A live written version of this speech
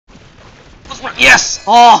Yes!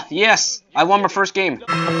 Oh, yes! I won my first game.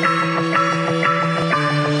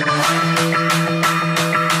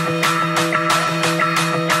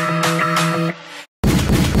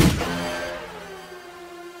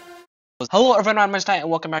 Hello everyone, I'm Mr. and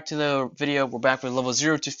welcome back to the video. We're back with level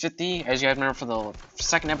 0 to 50. As you guys remember for the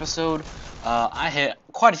second episode, I hit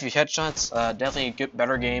quite a few headshots. Definitely a good,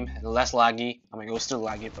 better game, less laggy. I mean, it was still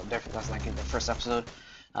laggy, but definitely less laggy than the first episode.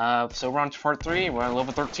 So we're on to part 3, we're on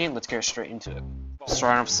level 13, let's get straight into it.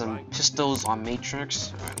 Starting off with some pistols on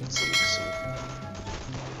Matrix. Alright, let's see.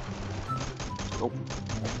 Oh.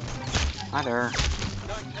 Hi there.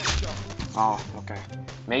 Oh, okay.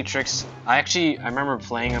 Matrix. I remember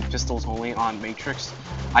playing on pistols only on Matrix.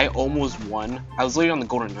 I almost won. I was literally on the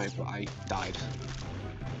golden knife, but I died.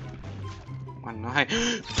 Why not?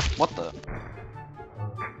 What the?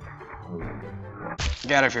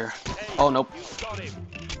 Get out of here. Oh, nope.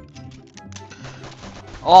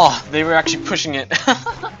 Oh, they were actually pushing it.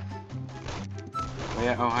 Oh,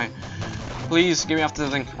 yeah, oh, hi. Please, get me off the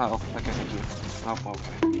thing. Oh, okay, thank you. Oh,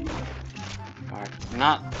 okay. Alright,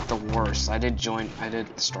 not the worst. I did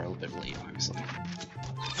start a little bit late, obviously.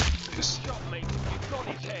 Just...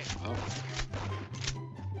 Oh.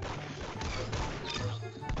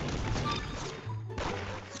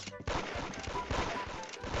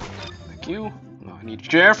 Thank you. No, I need to be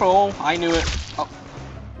careful. I knew it. Oh,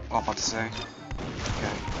 I was about to say.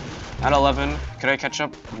 Okay. At 11, could I catch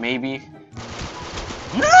up? Maybe.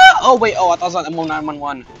 No! Oh wait. Oh, I thought it was on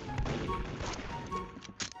M911.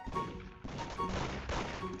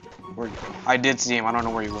 Where'd you go? I did see him. I don't know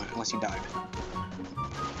where he went, unless he died.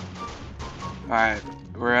 Alright,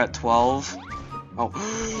 we're at 12. Oh,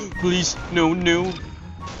 please, no, no.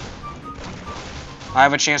 I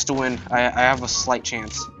have a chance to win. I have a slight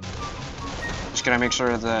chance. Just gonna make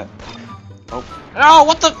sure that... Oh. No,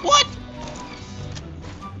 what the... What?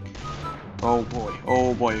 Oh boy,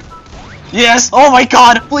 oh boy. Yes! Oh my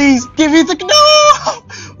god! Please! Give me the...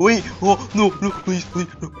 No! Wait, oh, no, no, please, please,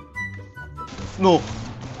 no. No.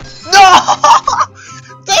 No!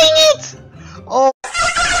 Dang it! Oh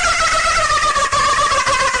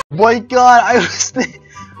my god, I was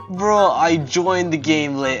bro, I joined the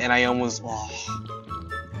game late and I almost Wow,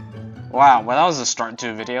 well that was a start to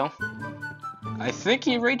a video. I think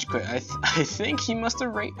he rage quit. I think he must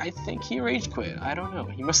have I think he rage quit. I don't know.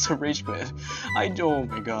 He must have rage quit. Oh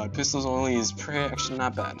my god, pistols only is actually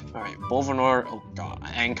not bad. Alright, Bolvanor, oh god,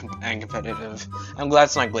 and competitive. I'm glad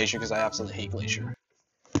it's not Glacier because I absolutely hate Glacier.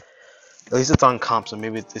 At least it's on comp, so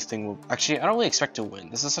maybe this thing will... Actually, I don't really expect to win.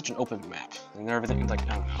 This is such an open map. And everything, like,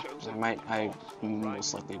 I don't know. I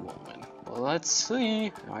most likely won't win. But let's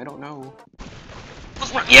see. I don't know.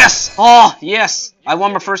 Yes! Oh, yes! I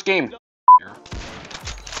won my first game.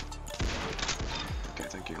 Okay,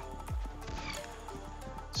 thank you.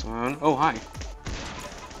 Son. Oh, hi.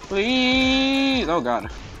 Please! Oh, God.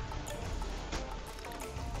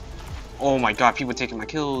 Oh, my God. People taking my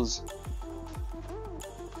kills.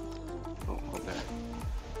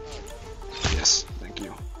 Yes, thank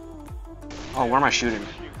you. Oh, where am I shooting?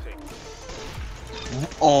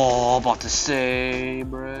 Oh, about to say,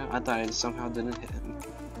 bruh. I thought I somehow didn't hit him.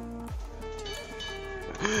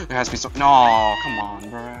 There has to be some. No, come on,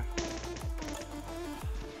 bruh.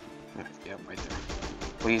 Yeah, right there.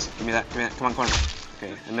 Please, give me that. Give me that. Come on, come on.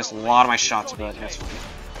 Okay, I missed a lot of my shots, but that's fine.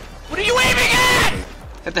 What are you aiming at?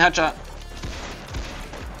 Hit the headshot.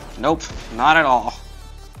 Nope, not at all.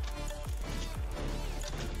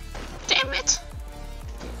 Damn it!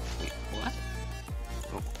 Wait, what?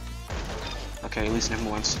 Oh. Okay, at least hit him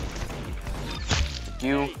once.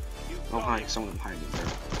 You. Oh, hi. Some of them hiding there.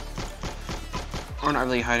 Or not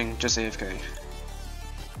really hiding, just AFK.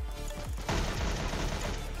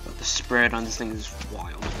 But the spread on this thing is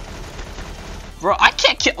wild. Bro, I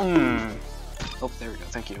can't kill. Oh, there we go.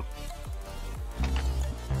 Thank you.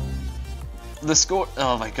 The score.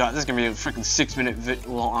 Oh my god, this is gonna be a freaking 6-minute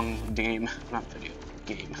long game. Not video.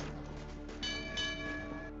 Game.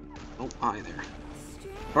 Oh, hi there.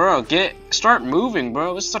 Bro, start moving,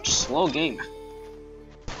 bro. This is such a slow game.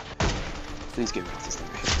 Please get me off this thing.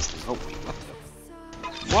 I hate this thing. Oh, wait, what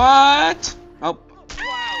the? What? Oh.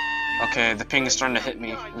 Okay, the ping is starting to hit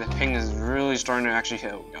me. The ping is really starting to actually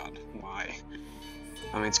hit. Oh, God. Why?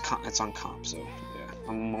 I mean, it's on comp, so, yeah.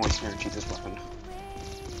 I'm always going to keep this weapon.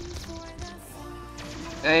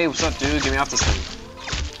 Hey, what's up, dude? Get me off this thing.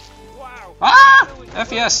 Ah!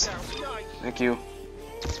 FES! Thank you.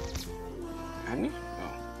 Haven't you?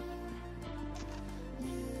 Oh.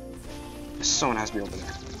 Someone has to be over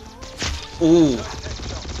there. Ooh.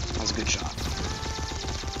 That was a good shot.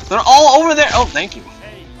 They're all over there! Oh, thank you.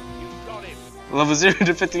 Level 0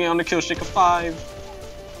 to 50 on the kill streak of 5.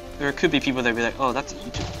 There could be people that be like, oh, that's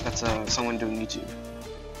YouTube. That's someone doing YouTube.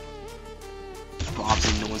 But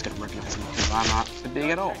obviously, no one's gonna recognize me because I'm not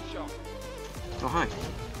big at all. Oh, hi.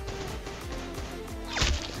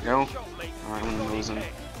 There we go. Alright, I'm gonna nose him.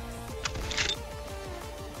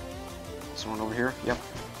 Someone over here? Yep.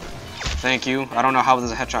 Thank you. I don't know how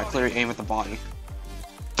there's a headshot. Clearly aim at the body.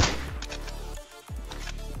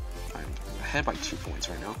 I'm ahead by 2 points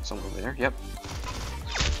right now. Someone over there. Yep.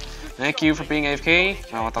 Thank you for being AFK.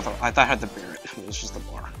 Oh, I thought I had the Barrett. It was just the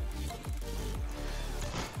bar.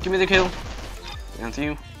 Give me the kill. Down to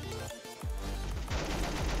you.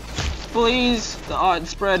 Please! The odd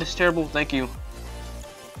spread is terrible. Thank you.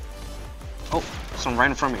 Oh, someone right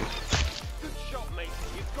in front of me.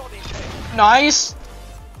 Nice!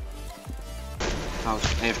 Oh,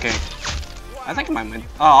 AFK. I think I might win.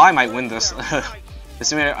 Oh, I might win this.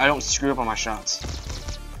 Assuming I don't screw up on my shots.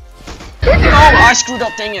 No, I screwed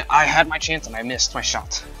up, dang it. I had my chance and I missed my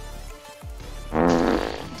shot.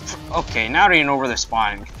 Okay, now I don't even know where they're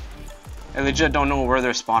spawning. I legit don't know where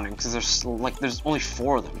they're spawning because there's only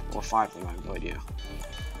 4 of them. Or 5 of them, I have no idea.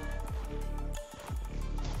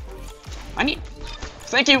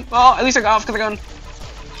 Thank you! Oh, at least I got off with the gun.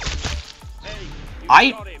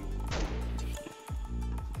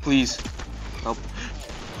 Please. Help.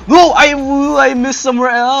 No! I missed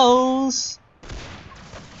somewhere else!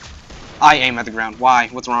 I aim at the ground. Why?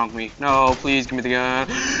 What's wrong with me? No, please give me the gun.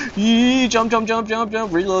 Yee, jump, jump, jump, jump,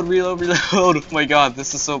 jump. Reload, reload, reload. Oh my god,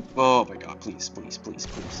 this is so... Oh my god, please, please, please,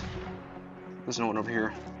 please. There's no one over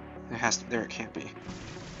here. There has to... There it can't be.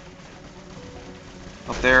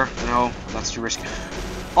 Up there? No, that's too risky.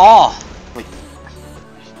 Oh! Wait.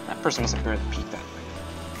 That person must have barely peeked that thing.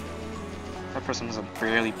 That person must have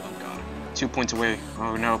barely... Oh god. 2 points away.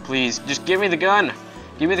 Oh no, please. Just give me the gun!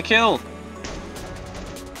 Give me the kill!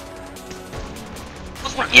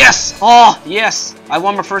 Yes! Oh, yes! I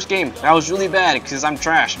won my first game. That was really bad because I'm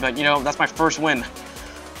trash, but you know, that's my first win.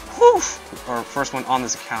 Whew! Or first one on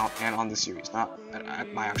this account and on this series, not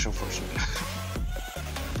my actual first win.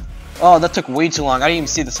 Oh, that took way too long. I didn't even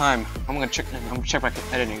see the time. I'm gonna check my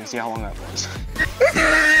editing and see how long that was.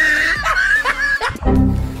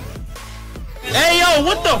 Hey yo,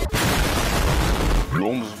 what the?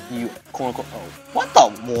 You quote unquote. Oh, what the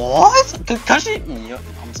what? Concussion? Yeah,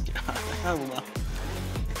 I'm just kidding. I don't know.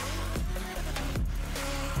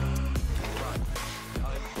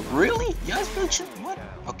 Really? You guys really should. What?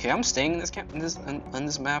 Okay, I'm staying in this camp, on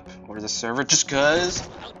this map or this server just cause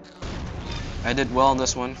I did well on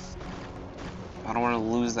this one. I don't want to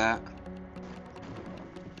lose that.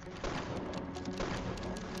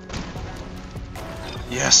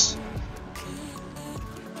 Yes.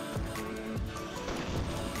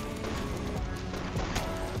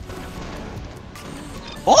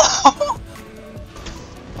 Oh!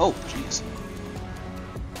 Oh, jeez.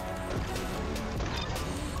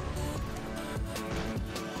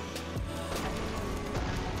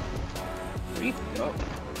 Go.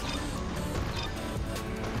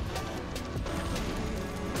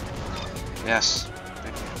 Yes.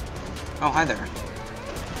 Thank you. Oh, hi there.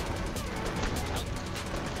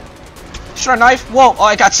 Sure, knife. Whoa! Oh,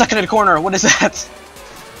 I got stuck in a corner. What is that?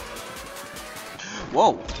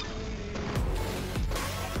 Whoa.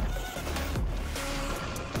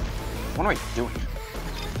 What am I doing?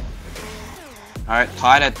 Alright,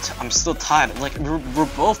 tied at... I'm still tied. Like, we're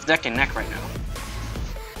both neck and neck right now.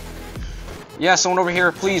 Yeah, someone over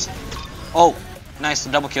here, please. Oh, nice,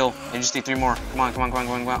 double kill. I just need 3 more. Come on, come on, come on,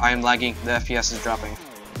 come on, come on. I am lagging. The FPS is dropping.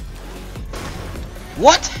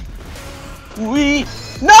 What?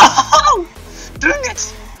 No! Dang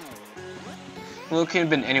it! Well, it could have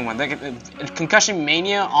been anyone. Like, concussion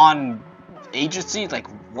mania on agency? Like,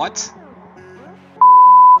 what?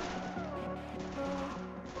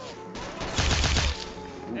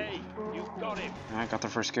 Hey, you got him. I got the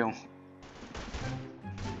first kill.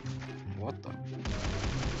 What the?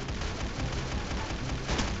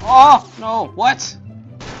 Oh no! What?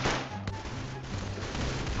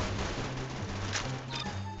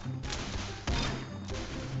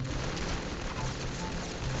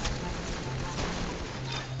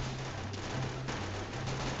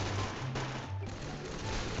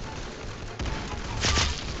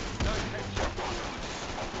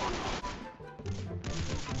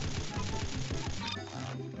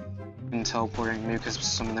 And teleporting maybe because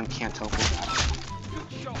some of them can't teleport.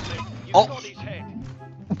 Oh!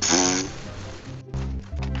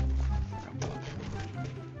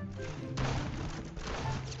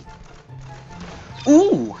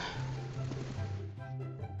 Ooh!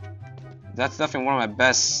 That's definitely one of my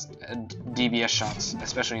best DBS shots,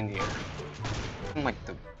 especially in the air. I'm like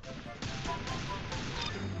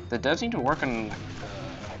the devs need to work on like,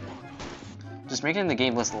 It's making the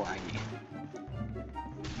game less laggy.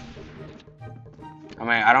 I mean,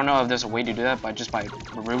 I don't know if there's a way to do that by just by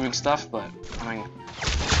removing stuff, but I mean,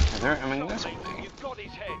 there's a way.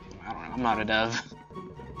 I don't know. I'm not a dev.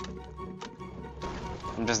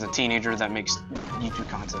 I'm just a teenager that makes YouTube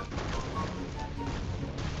content.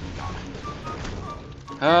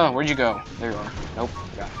 Where'd you go? There you are. Nope.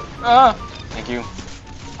 Got it. Thank you.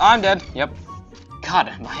 I'm dead. Yep.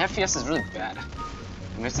 God, my FPS is really bad.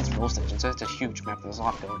 I mean, it's roll stations. It's a huge map. There's a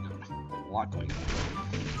lot going on. A lot going on.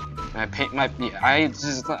 I hate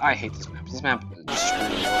this map. This map just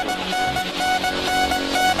screwed me over.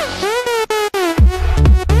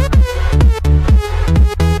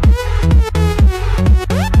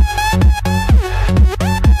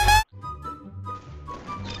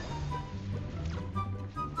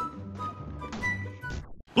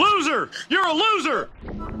 Loser! You're a loser!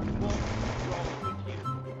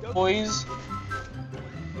 Boys.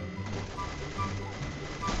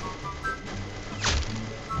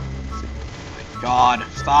 God,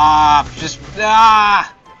 stop! Just I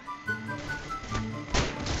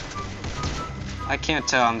can't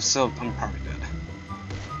tell. I'm probably dead.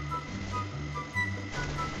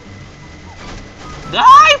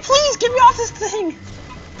 Die! Please get me off this thing.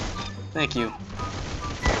 Thank you.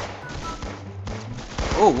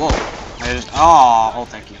 Oh, whoa! I just oh,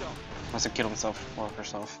 thank you. Must have killed himself or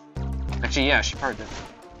herself. Actually, yeah, she probably did.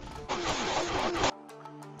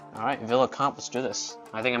 Alright, Villa Comp, let's do this.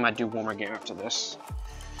 I think I might do one more game after this.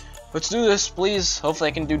 Let's do this, please. Hopefully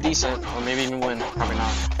I can do decent, or maybe even win. Probably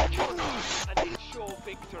not.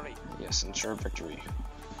 Yes, ensure victory.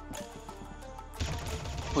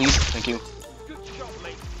 Please, thank you.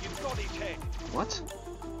 What?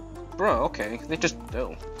 Bro, okay. They just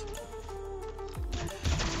do.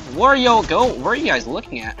 Where you go? Where are you guys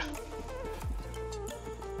looking at?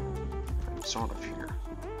 Sort of here.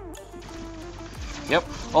 Yep.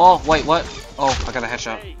 Oh, wait, what? Oh, I got a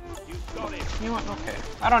headshot. You know what? Okay.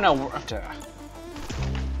 I don't know.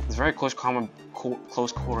 It's very close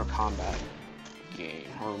quarter combat game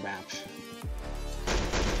or map.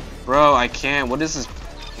 Bro, I can't. What is this?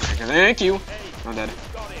 Thank you. I'm dead.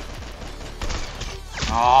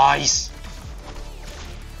 Nice.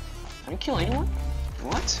 Did I kill anyone?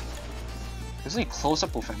 What? Is he close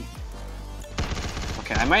up with him?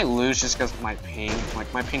 Okay, I might lose just because my ping.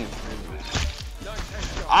 Like, my ping is very bad.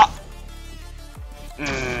 Ah!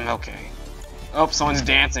 Okay. Oh, someone's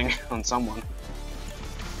dancing on someone.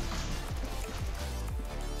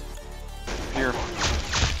 Here.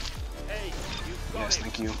 Yes,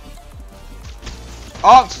 thank you.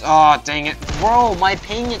 Oh! Oh, dang it. Bro, my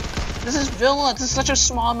ping. This is Villa. This is such a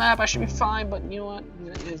small map. I should be fine, but you know what?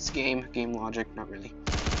 It's game logic. Not really.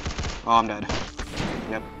 Oh, I'm dead.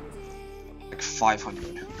 Yep. Like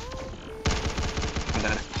 500. I'm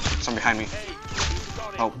dead. Someone behind me.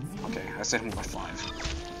 Oh, okay. I saved him by 5.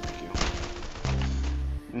 Thank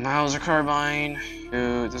you. Mauser carbine.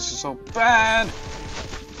 Dude, this is so bad.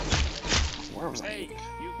 Where was I?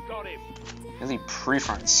 Is he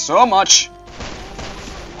pre-firing so much?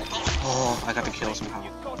 Oh, I got the kill somehow.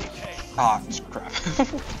 Ah, oh, crap.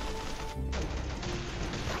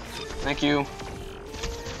 Thank you.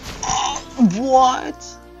 Oh,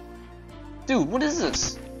 what? Dude, what is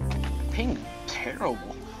this? Ping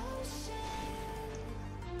terrible.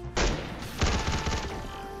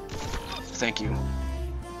 Thank you.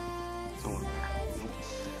 Oh,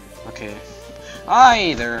 okay.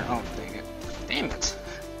 Hi there. Oh, dang it. Damn it.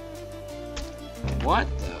 What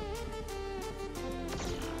the?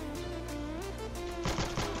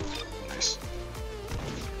 Nice.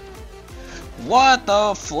 What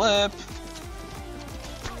the flip?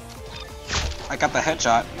 I got the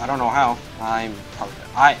headshot. I don't know how. I'm probably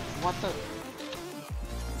dead. What the?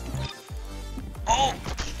 Oh!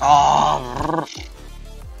 Oh!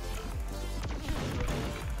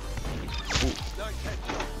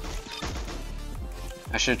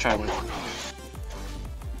 I should try one.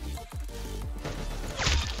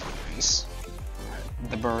 Nice.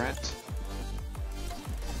 The Barrett.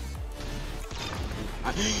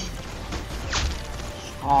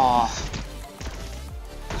 Oh.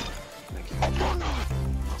 Thank you.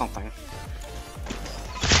 Something.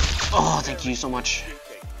 Oh, thank you so much.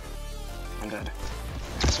 I'm dead.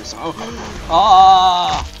 Oh.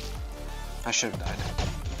 Ah! I should have died.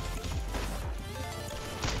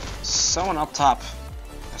 Someone up top.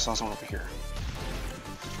 I saw someone over here.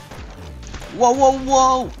 Whoa, whoa,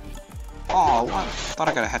 whoa! Oh, what? I thought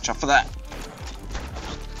I got a headshot for that.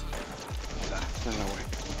 There's no way.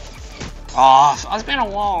 Oh, I was behind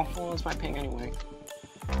a wall. Well, it's my ping anyway.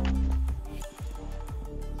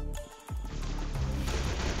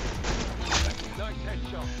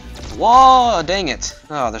 Whoa, dang it.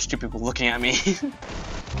 Oh, there's two people looking at me.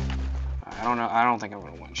 I don't know. I don't think I'm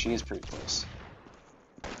gonna win. She is pretty close.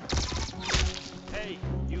 Hey,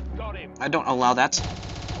 you got him. I don't allow that.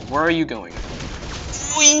 Where are you going?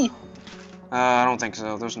 Whee! I don't think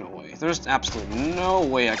so. There's no way. There's absolutely no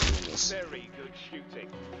way I can win this. Very good shooting.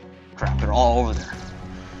 Crap, they're all over there.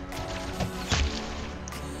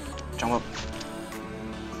 Jump up.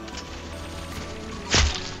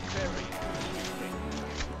 Very good shooting.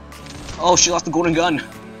 Oh, she lost the golden gun.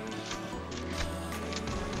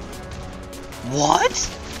 What?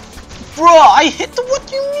 Bruh, I hit the.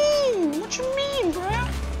 What you mean? What you mean, bruh?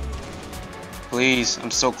 Please,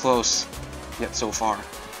 I'm so close, yet so far.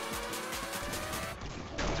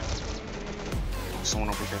 Oh, someone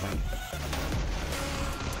over here then.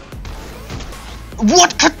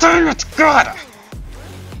 What? God damn it! God!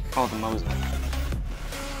 Oh, the Moses.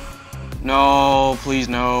 No, please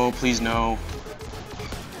no, please no.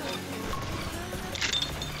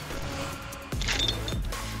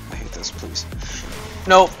 I hate this, please.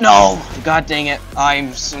 No, no! God dang it!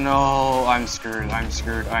 I'm screwed. I'm screwed. I'm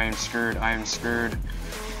screwed. I'm screwed.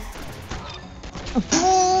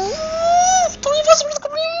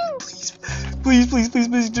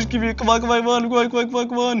 Please, just give me. Come on, come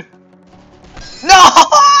on.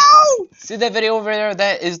 No! See that video over there?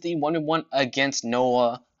 That is the 1v1 against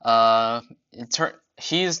Noah.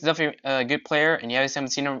 He's definitely a good player, and you guys haven't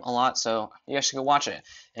seen him a lot, so you guys should go watch it.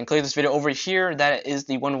 And click this video over here. That is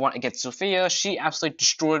the 1v1 against Sophia. She absolutely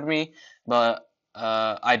destroyed me, but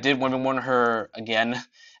I did 1v1 her again,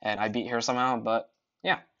 and I beat her somehow. But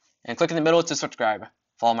yeah, and click in the middle to subscribe.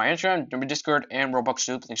 Follow my Instagram, join my Discord, and Roblox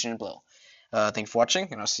group. Links in below. Thanks for watching,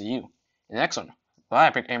 and I'll see you in the next one. Bye,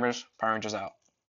 Pick Gamers. Power Rangers out.